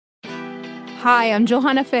Hi, I'm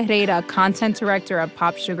Johanna Ferreira, content director at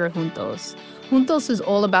Pop Sugar Juntos. Juntos is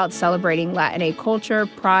all about celebrating Latinx culture,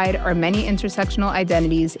 pride, our many intersectional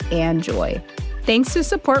identities, and joy. Thanks to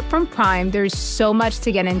support from Prime, there's so much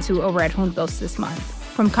to get into over at Juntos this month.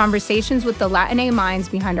 From conversations with the Latinx minds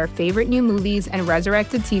behind our favorite new movies and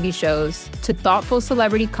resurrected TV shows, to thoughtful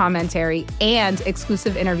celebrity commentary and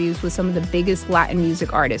exclusive interviews with some of the biggest Latin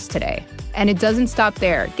music artists today. And it doesn't stop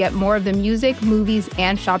there. Get more of the music, movies,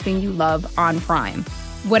 and shopping you love on Prime.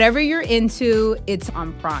 Whatever you're into, it's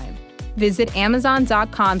on Prime. Visit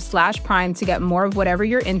Amazon.com/Prime to get more of whatever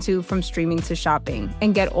you're into, from streaming to shopping.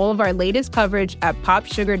 And get all of our latest coverage at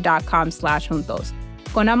popsugar.com/juntos.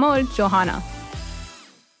 Con amor, Johanna.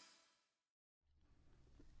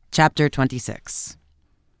 Chapter 26.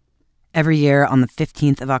 Every year on the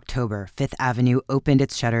 15th of October, Fifth Avenue opened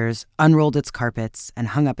its shutters, unrolled its carpets, and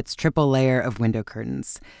hung up its triple layer of window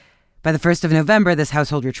curtains. By the 1st of November, this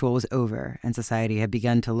household ritual was over, and society had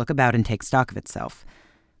begun to look about and take stock of itself.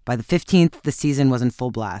 By the 15th, the season was in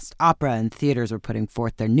full blast. Opera and theaters were putting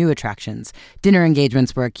forth their new attractions. Dinner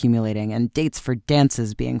engagements were accumulating, and dates for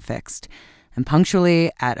dances being fixed. And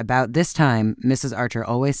punctually at about this time, Mrs. Archer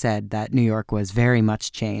always said that New York was very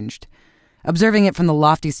much changed. Observing it from the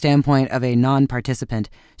lofty standpoint of a non-participant,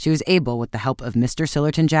 she was able, with the help of Mr.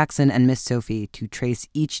 Sillerton Jackson and Miss Sophie, to trace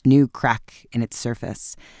each new crack in its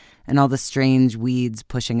surface, and all the strange weeds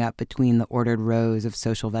pushing up between the ordered rows of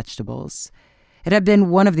social vegetables. It had been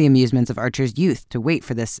one of the amusements of Archer's youth to wait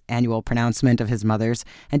for this annual pronouncement of his mother's,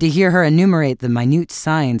 and to hear her enumerate the minute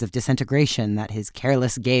signs of disintegration that his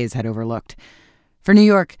careless gaze had overlooked. For New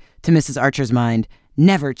York, to Mrs. Archer's mind,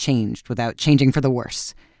 never changed without changing for the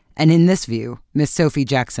worse. And in this view, Miss Sophie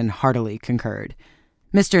Jackson heartily concurred.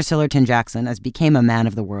 Mr. Sillerton Jackson, as became a man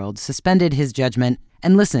of the world, suspended his judgment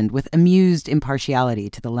and listened with amused impartiality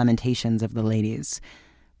to the lamentations of the ladies.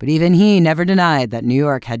 But even he never denied that New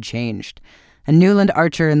York had changed. And Newland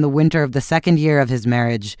Archer, in the winter of the second year of his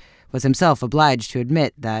marriage, was himself obliged to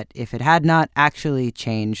admit that if it had not actually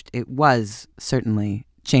changed, it was certainly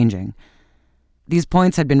changing. These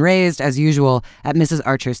points had been raised, as usual, at Mrs.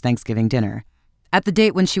 Archer's Thanksgiving dinner. At the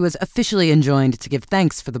date when she was officially enjoined to give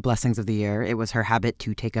thanks for the blessings of the year, it was her habit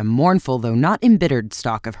to take a mournful, though not embittered,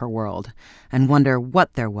 stock of her world, and wonder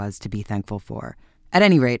what there was to be thankful for. At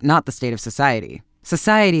any rate, not the state of society.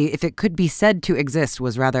 Society, if it could be said to exist,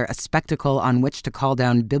 was rather a spectacle on which to call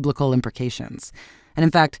down biblical imprecations. And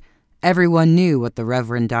in fact, everyone knew what the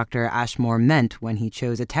Reverend Dr. Ashmore meant when he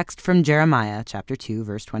chose a text from Jeremiah, chapter 2,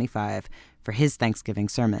 verse 25, for his Thanksgiving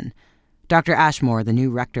sermon. Dr. Ashmore, the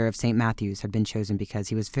new rector of St. Matthew's, had been chosen because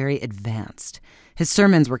he was very advanced. His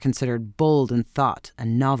sermons were considered bold in thought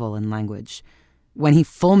and novel in language. When he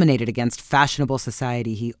fulminated against fashionable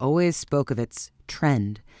society, he always spoke of its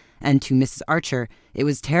trend. And to Mrs. Archer, it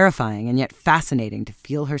was terrifying and yet fascinating to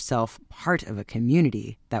feel herself part of a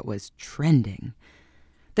community that was trending.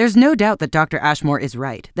 There's no doubt that Dr. Ashmore is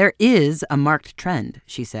right. There is a marked trend,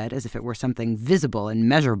 she said, as if it were something visible and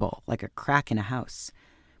measurable, like a crack in a house.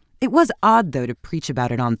 It was odd, though, to preach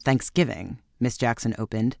about it on Thanksgiving, Miss Jackson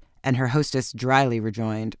opened, and her hostess dryly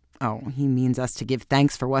rejoined, "Oh, he means us to give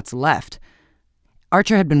thanks for what's left."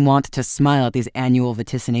 Archer had been wont to smile at these annual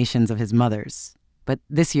vaticinations of his mother's. But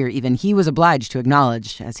this year even he was obliged to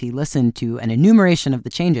acknowledge, as he listened to an enumeration of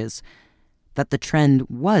the changes, that the trend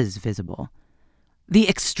was visible. "The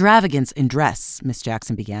extravagance in dress," Miss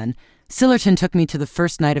Jackson began. "Sillerton took me to the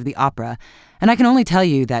first night of the opera, and I can only tell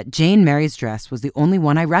you that Jane Mary's dress was the only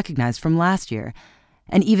one I recognized from last year,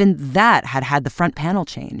 and even that had had the front panel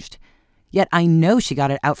changed. Yet I know she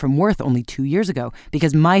got it out from Worth only 2 years ago,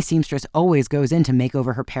 because my seamstress always goes in to make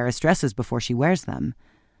over her Paris dresses before she wears them."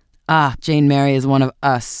 "Ah, Jane Mary is one of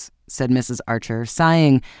us," said Mrs. Archer,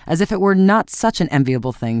 sighing as if it were not such an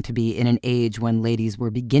enviable thing to be in an age when ladies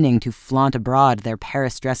were beginning to flaunt abroad their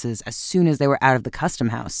Paris dresses as soon as they were out of the custom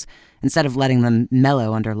house, instead of letting them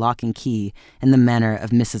mellow under lock and key in the manner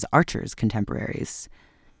of Mrs. Archer's contemporaries.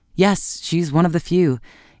 "Yes, she's one of the few.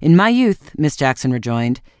 In my youth," Miss Jackson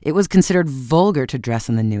rejoined, "it was considered vulgar to dress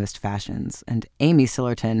in the newest fashions, and Amy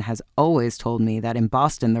Sillerton has always told me that in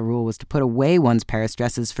Boston the rule was to put away one's Paris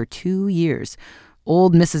dresses for 2 years.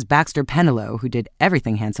 Old Mrs. Baxter Pennilow, who did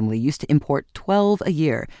everything handsomely, used to import 12 a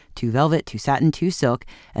year, 2 velvet, 2 satin, 2 silk,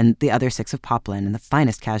 and the other 6 of poplin, and the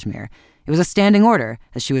finest cashmere. It was a standing order.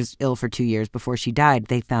 As she was ill for 2 years before she died,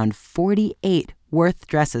 they found 48 Worth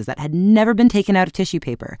dresses that had never been taken out of tissue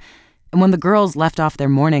paper. And when the girls left off their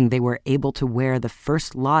mourning, they were able to wear the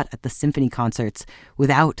first lot at the symphony concerts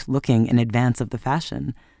without looking in advance of the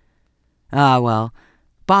fashion. Ah, well,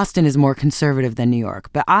 Boston is more conservative than New York,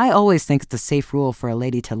 but I always think it's a safe rule for a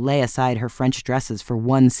lady to lay aside her French dresses for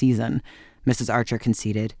 1 season. Mrs. Archer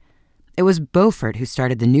conceded. It was Beaufort who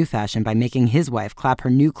started the new fashion by making his wife clap her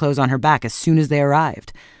new clothes on her back as soon as they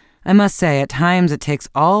arrived. I must say, at times it takes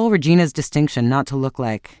all Regina's distinction not to look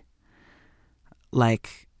like...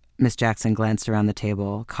 Miss Jackson glanced around the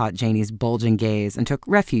table, caught Janie's bulging gaze, and took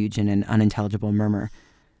refuge in an unintelligible murmur.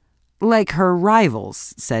 Like her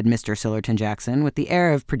rivals, said Mr. Sillerton Jackson, with the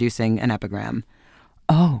air of producing an epigram.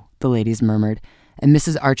 Oh, the ladies murmured, and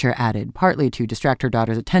Mrs. Archer added, partly to distract her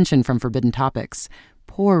daughter's attention from forbidden topics.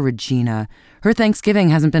 Poor Regina. Her Thanksgiving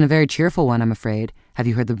hasn't been a very cheerful one, I'm afraid. Have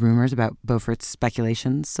you heard the rumors about Beaufort's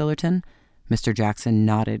speculations, Sillerton? Mr. Jackson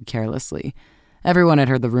nodded carelessly. Everyone had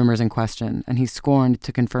heard the rumors in question, and he scorned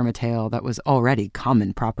to confirm a tale that was already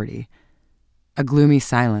common property. A gloomy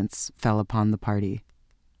silence fell upon the party.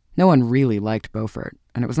 No one really liked Beaufort,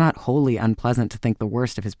 and it was not wholly unpleasant to think the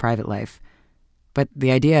worst of his private life. But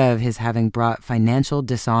the idea of his having brought financial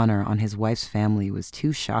dishonor on his wife's family was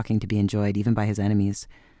too shocking to be enjoyed even by his enemies.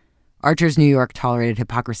 Archer's New York tolerated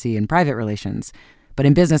hypocrisy in private relations, but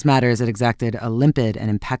in business matters it exacted a limpid and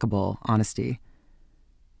impeccable honesty.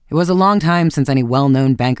 It was a long time since any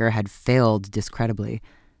well-known banker had failed discreditably,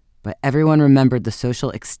 but everyone remembered the social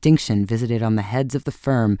extinction visited on the heads of the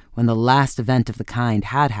firm when the last event of the kind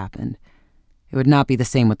had happened. It would not be the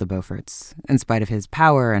same with the Beauforts. In spite of his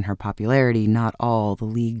power and her popularity, not all the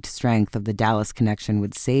leagued strength of the Dallas connection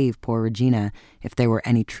would save poor Regina if there were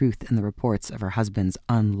any truth in the reports of her husband's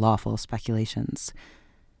unlawful speculations.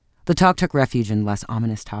 The talk took refuge in less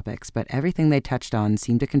ominous topics, but everything they touched on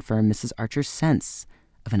seemed to confirm Mrs. Archer's sense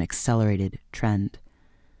of an accelerated trend.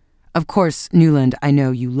 Of course, Newland, I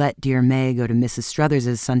know you let dear May go to Mrs.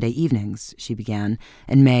 Struthers's Sunday evenings, she began,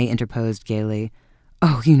 and May interposed gaily.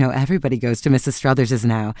 Oh, you know everybody goes to Mrs. Struthers's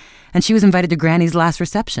now, and she was invited to Granny's last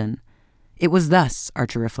reception. It was thus,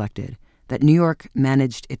 Archer reflected, that New York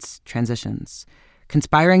managed its transitions,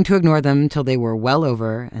 conspiring to ignore them till they were well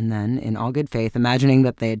over, and then, in all good faith, imagining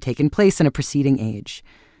that they had taken place in a preceding age.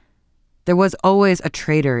 There was always a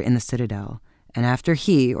traitor in the Citadel, and after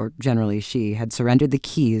he, or generally she, had surrendered the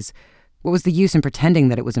keys, what was the use in pretending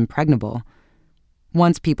that it was impregnable?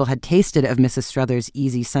 Once people had tasted of Mrs. Struthers'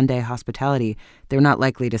 easy Sunday hospitality, they were not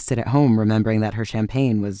likely to sit at home remembering that her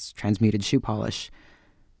champagne was transmuted shoe polish.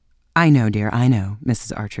 I know, dear, I know,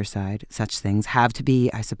 Mrs. Archer sighed. Such things have to be,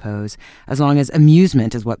 I suppose, as long as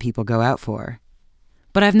amusement is what people go out for.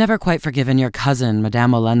 But I've never quite forgiven your cousin,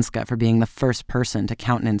 Madame Olenska, for being the first person to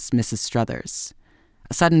countenance Mrs. Struthers.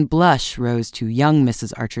 A sudden blush rose to young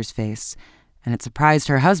Mrs. Archer's face, and it surprised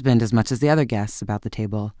her husband as much as the other guests about the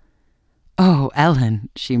table. Oh, Ellen,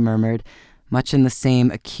 she murmured, much in the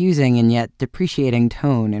same accusing and yet depreciating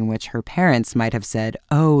tone in which her parents might have said,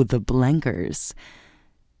 oh, the Blenkers.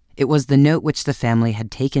 It was the note which the family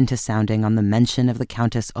had taken to sounding on the mention of the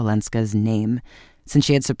Countess Olenska's name, since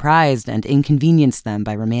she had surprised and inconvenienced them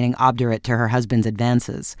by remaining obdurate to her husband's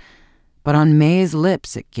advances. But on May's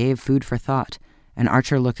lips it gave food for thought, and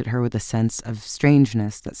Archer looked at her with a sense of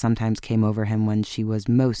strangeness that sometimes came over him when she was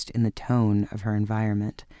most in the tone of her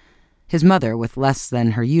environment. His mother, with less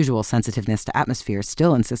than her usual sensitiveness to atmosphere,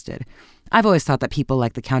 still insisted. I've always thought that people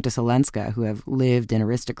like the Countess Olenska, who have lived in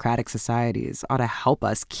aristocratic societies, ought to help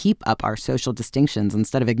us keep up our social distinctions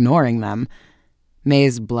instead of ignoring them.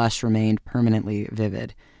 May's blush remained permanently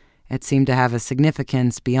vivid. It seemed to have a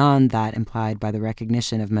significance beyond that implied by the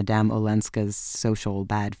recognition of Madame Olenska's social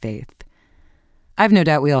bad faith. I've no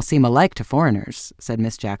doubt we all seem alike to foreigners, said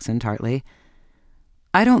Miss Jackson tartly.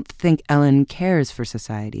 I don't think Ellen cares for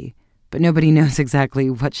society, but nobody knows exactly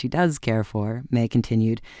what she does care for, May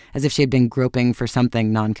continued, as if she had been groping for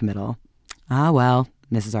something noncommittal. Ah, well,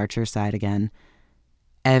 Mrs. Archer sighed again.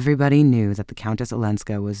 Everybody knew that the Countess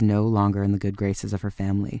Olenska was no longer in the good graces of her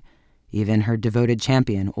family. Even her devoted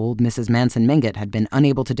champion, old Mrs. Manson Mingott, had been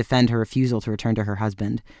unable to defend her refusal to return to her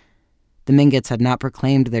husband. The Mingotts had not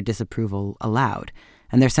proclaimed their disapproval aloud,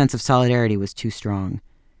 and their sense of solidarity was too strong.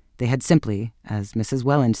 They had simply, as Mrs.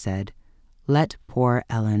 Welland said, let poor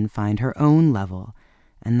Ellen find her own level,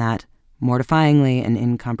 and that, mortifyingly and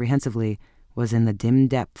incomprehensibly, was in the dim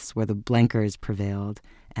depths where the Blenkers prevailed,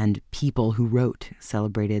 and people who wrote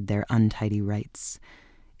celebrated their untidy rights.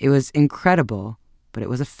 It was incredible, but it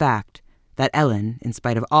was a fact, that Ellen, in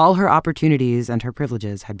spite of all her opportunities and her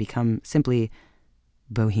privileges, had become simply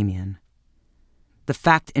bohemian. The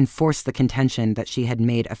fact enforced the contention that she had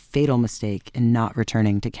made a fatal mistake in not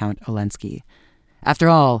returning to Count Olenski. After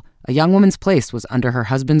all, a young woman's place was under her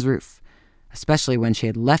husband's roof, especially when she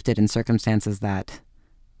had left it in circumstances that,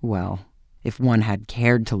 well, if one had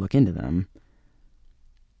cared to look into them.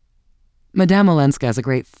 Madame Olenska is a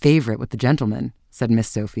great favorite with the gentlemen, said Miss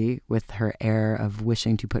Sophie, with her air of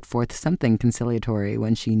wishing to put forth something conciliatory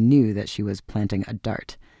when she knew that she was planting a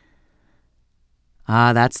dart.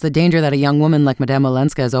 Ah, that's the danger that a young woman like Madame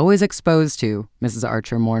Olenska is always exposed to, Mrs.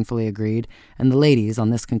 Archer mournfully agreed, and the ladies, on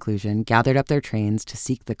this conclusion, gathered up their trains to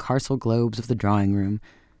seek the carcel globes of the drawing-room,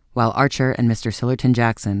 while Archer and Mr. Sillerton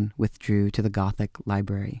Jackson withdrew to the Gothic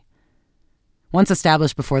library. Once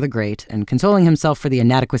established before the grate, and consoling himself for the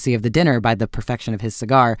inadequacy of the dinner by the perfection of his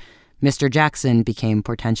cigar, Mr. Jackson became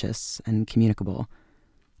portentous and communicable.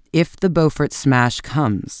 "If the Beaufort smash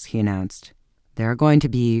comes," he announced, "there are going to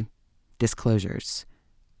be disclosures."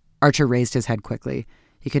 Archer raised his head quickly.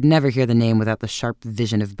 He could never hear the name without the sharp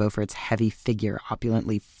vision of Beaufort's heavy figure,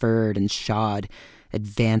 opulently furred and shod,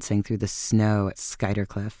 advancing through the snow at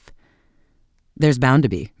Skuytercliff. "There's bound to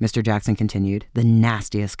be," Mr. Jackson continued, "the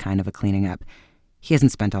nastiest kind of a cleaning up. He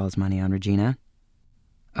hasn't spent all his money on Regina."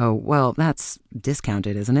 "Oh, well, that's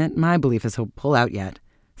discounted, isn't it? My belief is he'll pull out yet,"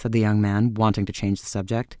 said the young man, wanting to change the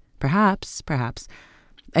subject. Perhaps.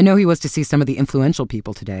 I know he was to see some of the influential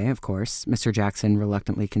people today, of course," Mr. Jackson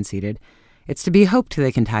reluctantly conceded. "It's to be hoped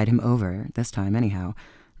they can tide him over, this time anyhow.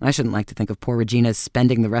 I shouldn't like to think of poor Regina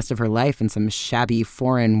spending the rest of her life in some shabby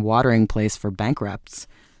foreign watering place for bankrupts."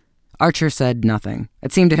 Archer said nothing.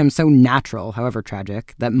 It seemed to him so natural, however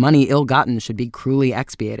tragic, that money ill-gotten should be cruelly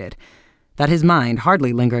expiated, that his mind,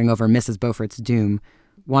 hardly lingering over Mrs. Beaufort's doom,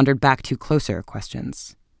 wandered back to closer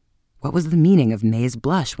questions. What was the meaning of May's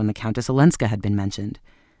blush when the Countess Olenska had been mentioned?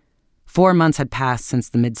 4 months had passed since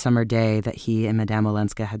the midsummer day that he and Madame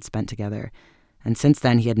Olenska had spent together, and since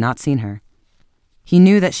then he had not seen her. He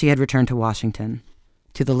knew that she had returned to Washington,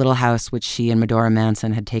 to the little house which she and Medora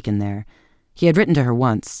Manson had taken there. He had written to her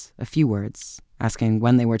once, a few words, asking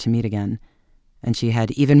when they were to meet again, and she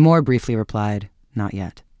had even more briefly replied, "Not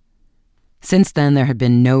yet." Since then, there had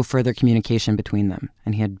been no further communication between them,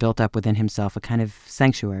 and he had built up within himself a kind of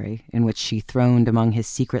sanctuary in which she throned among his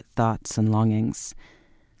secret thoughts and longings.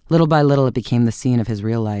 Little by little, it became the scene of his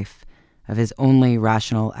real life, of his only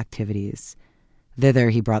rational activities. Thither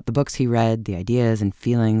he brought the books he read, the ideas and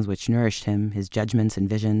feelings which nourished him, his judgments and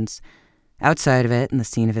visions. Outside of it, in the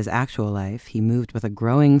scene of his actual life, he moved with a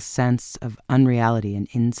growing sense of unreality and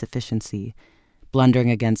insufficiency, blundering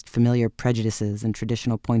against familiar prejudices and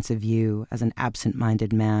traditional points of view as an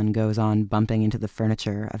absent-minded man goes on bumping into the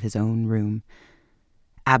furniture of his own room.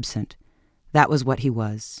 Absent. That was what he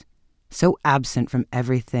was. So absent from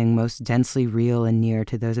everything most densely real and near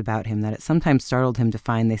to those about him that it sometimes startled him to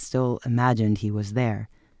find they still imagined he was there.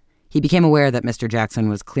 He became aware that Mr. Jackson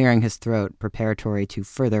was clearing his throat preparatory to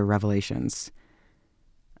further revelations.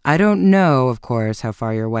 "I don't know, of course, how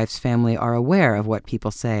far your wife's family are aware of what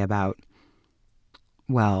people say about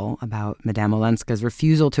Madame Olenska's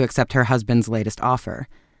refusal to accept her husband's latest offer."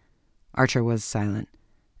 Archer was silent,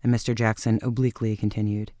 and Mr. Jackson obliquely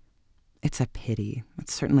continued, "It's a pity.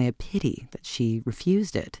 It's certainly a pity that she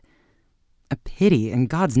refused it." "A pity? In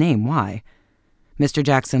God's name, why?" Mr.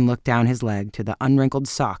 Jackson looked down his leg to the unwrinkled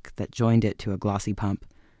sock that joined it to a glossy pump.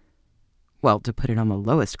 "Well, to put it on the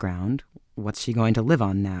lowest ground, what's she going to live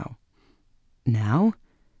on now?" "Now?"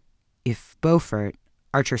 "If Beaufort—"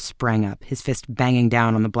 Archer sprang up, his fist banging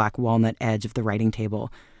down on the black walnut edge of the writing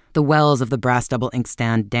table. The wells of the brass double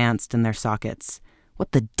inkstand danced in their sockets.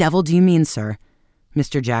 "What the devil do you mean, sir?"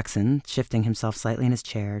 Mr. Jackson, shifting himself slightly in his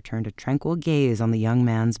chair, turned a tranquil gaze on the young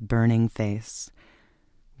man's burning face.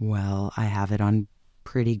 "Well, I have it on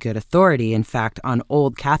pretty good authority, in fact, on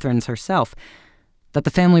old Catherine's herself, that the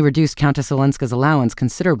family reduced Countess Olenska's allowance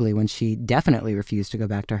considerably when she definitely refused to go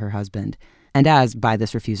back to her husband. And as, by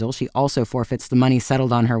this refusal, she also forfeits the money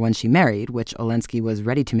settled on her when she married, which Olenska was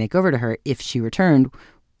ready to make over to her if she returned.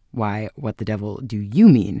 Why, what the devil do you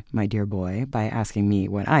mean, my dear boy, by asking me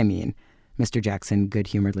what I mean?" Mr. Jackson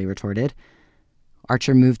good-humoredly retorted.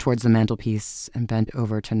 Archer moved towards the mantelpiece and bent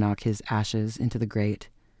over to knock his ashes into the grate.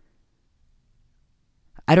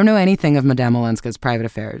 "I don't know anything of Madame Olenska's private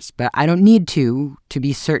affairs, but I don't need to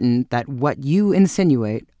be certain that what you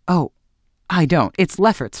insinuate—" "Oh, I don't. It's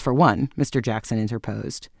Lefferts, for one," Mr. Jackson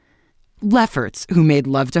interposed. "Lefferts, who made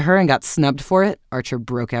love to her and got snubbed for it?" Archer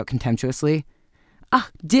broke out contemptuously. "Ah,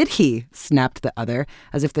 did he?" snapped the other,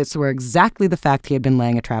 as if this were exactly the fact he had been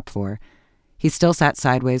laying a trap for. He still sat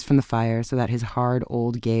sideways from the fire so that his hard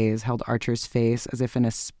old gaze held Archer's face as if in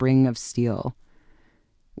a spring of steel.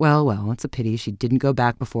 Well, it's a pity she didn't go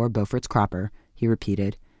back before Beaufort's cropper," he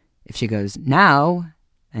repeated. "If she goes now,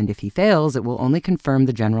 and if he fails, it will only confirm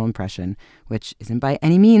the general impression, which isn't by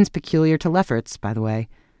any means peculiar to Lefferts, by the way."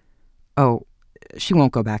 "Oh, she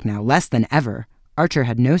won't go back now, less than ever." Archer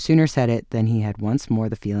had no sooner said it than he had once more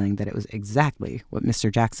the feeling that it was exactly what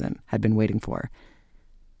Mr. Jackson had been waiting for.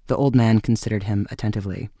 The old man considered him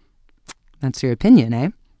attentively. "That's your opinion, eh?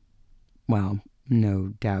 Well, no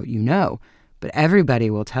doubt you know, but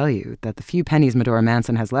everybody will tell you that the few pennies Medora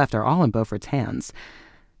Manson has left are all in Beaufort's hands.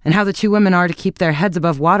 And how the two women are to keep their heads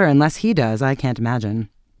above water unless he does, I can't imagine.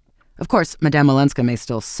 Of course, Madame Olenska may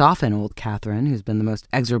still soften old Catherine, who's been the most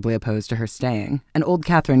exorably opposed to her staying, and old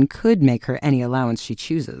Catherine could make her any allowance she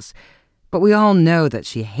chooses. But we all know that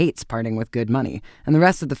she hates parting with good money, and the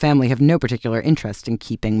rest of the family have no particular interest in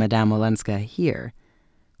keeping Madame Olenska here."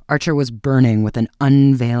 Archer was burning with an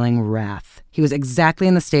unveiling wrath. He was exactly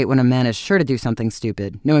in the state when a man is sure to do something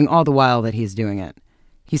stupid, knowing all the while that he's doing it.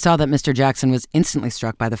 He saw that Mr. Jackson was instantly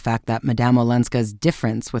struck by the fact that Madame Olenska's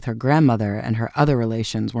difference with her grandmother and her other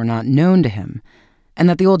relations were not known to him, and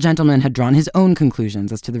that the old gentleman had drawn his own conclusions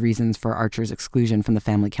as to the reasons for Archer's exclusion from the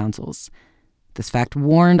family councils. This fact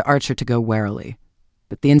warned Archer to go warily,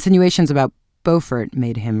 but the insinuations about Beaufort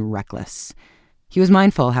made him reckless. He was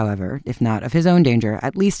mindful, however, if not of his own danger,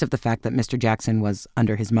 at least of the fact that Mr. Jackson was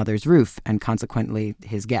under his mother's roof and consequently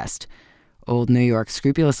his guest. Old New York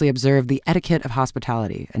scrupulously observed the etiquette of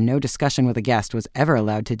hospitality, and no discussion with a guest was ever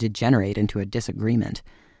allowed to degenerate into a disagreement.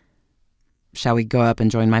 "Shall we go up and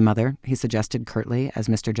join my mother?" he suggested curtly as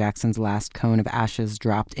Mr. Jackson's last cone of ashes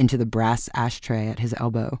dropped into the brass ashtray at his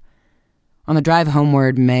elbow. On the drive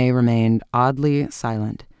homeward, May remained oddly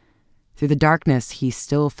silent. Through the darkness, he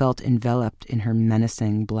still felt enveloped in her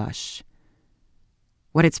menacing blush.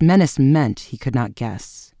 What its menace meant, he could not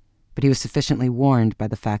guess, but he was sufficiently warned by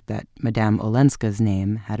the fact that Madame Olenska's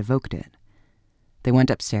name had evoked it. They went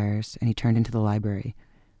upstairs, and he turned into the library.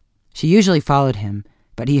 She usually followed him,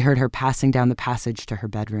 but he heard her passing down the passage to her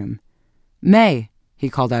bedroom. "May!" he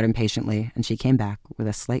called out impatiently, and she came back with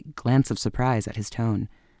a slight glance of surprise at his tone.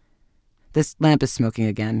 "This lamp is smoking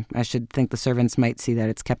again. I should think the servants might see that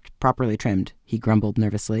it's kept properly trimmed," he grumbled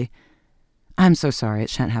nervously. "I'm so sorry, it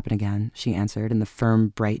shan't happen again," she answered in the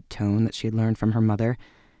firm, bright tone that she had learned from her mother,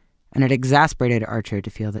 and it exasperated Archer to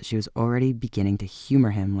feel that she was already beginning to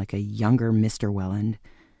humor him like a younger Mr. Welland.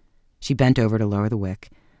 She bent over to lower the wick,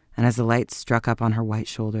 and as the light struck up on her white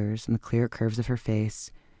shoulders and the clear curves of her face,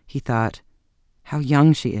 he thought, how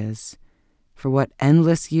young she is. For what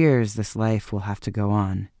endless years this life will have to go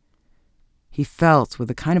on. He felt, with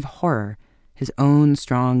a kind of horror, his own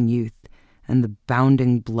strong youth and the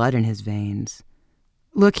bounding blood in his veins.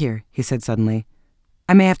 "Look here," he said suddenly.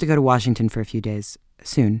 "I may have to go to Washington for a few days.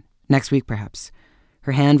 Soon. Next week, perhaps."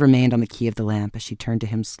 Her hand remained on the key of the lamp as she turned to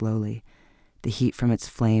him slowly. The heat from its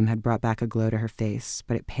flame had brought back a glow to her face,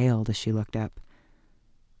 but it paled as she looked up.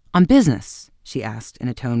 "On business?" she asked in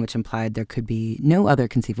a tone which implied there could be no other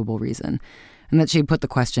conceivable reason, and that she had put the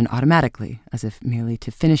question automatically, as if merely to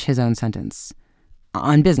finish his own sentence.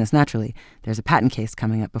 "On business, naturally. There's a patent case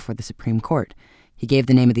coming up before the Supreme Court." He gave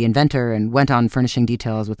the name of the inventor and went on furnishing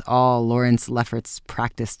details with all Lawrence Lefferts's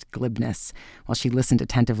practiced glibness, while she listened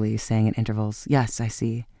attentively, saying at intervals, "Yes, I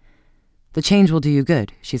see." "The change will do you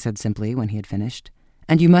good," she said simply when he had finished.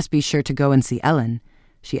 "And you must be sure to go and see Ellen,"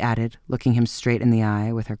 she added, looking him straight in the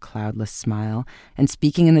eye with her cloudless smile, and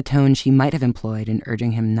speaking in the tone she might have employed in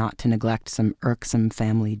urging him not to neglect some irksome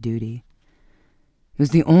family duty. It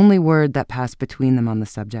was the only word that passed between them on the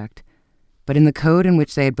subject, but in the code in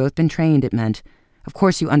which they had both been trained it meant, "Of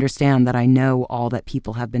course you understand that I know all that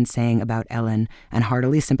people have been saying about Ellen, and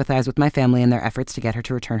heartily sympathize with my family in their efforts to get her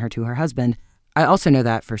to return her to her husband. I also know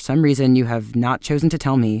that, for some reason you have not chosen to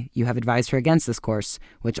tell me, you have advised her against this course,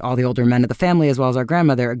 which all the older men of the family as well as our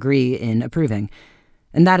grandmother agree in approving.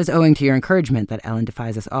 And that is owing to your encouragement that Ellen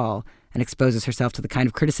defies us all, and exposes herself to the kind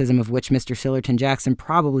of criticism of which Mr. Sillerton Jackson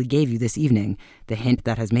probably gave you this evening, the hint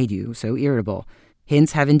that has made you so irritable.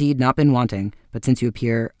 Hints have indeed not been wanting, but since you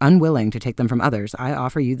appear unwilling to take them from others, I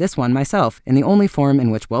offer you this one myself, in the only form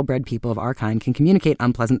in which well-bred people of our kind can communicate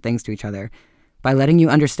unpleasant things to each other, by letting you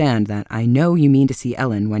understand that I know you mean to see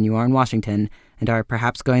Ellen when you are in Washington, and are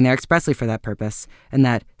perhaps going there expressly for that purpose, and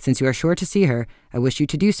that, since you are sure to see her, I wish you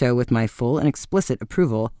to do so with my full and explicit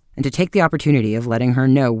approval, and to take the opportunity of letting her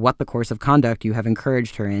know what the course of conduct you have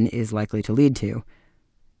encouraged her in is likely to lead to."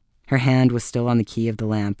 Her hand was still on the key of the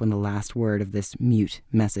lamp when the last word of this mute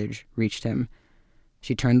message reached him.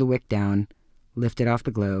 She turned the wick down, lifted off the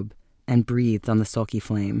globe, and breathed on the sulky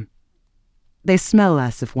flame. "They smell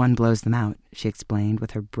less if one blows them out," she explained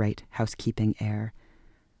with her bright housekeeping air.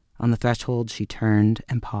 On the threshold, she turned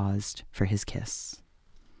and paused for his kiss.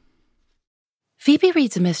 Phoebe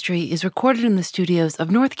Reads a Mystery is recorded in the studios of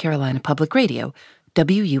North Carolina Public Radio,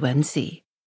 WUNC.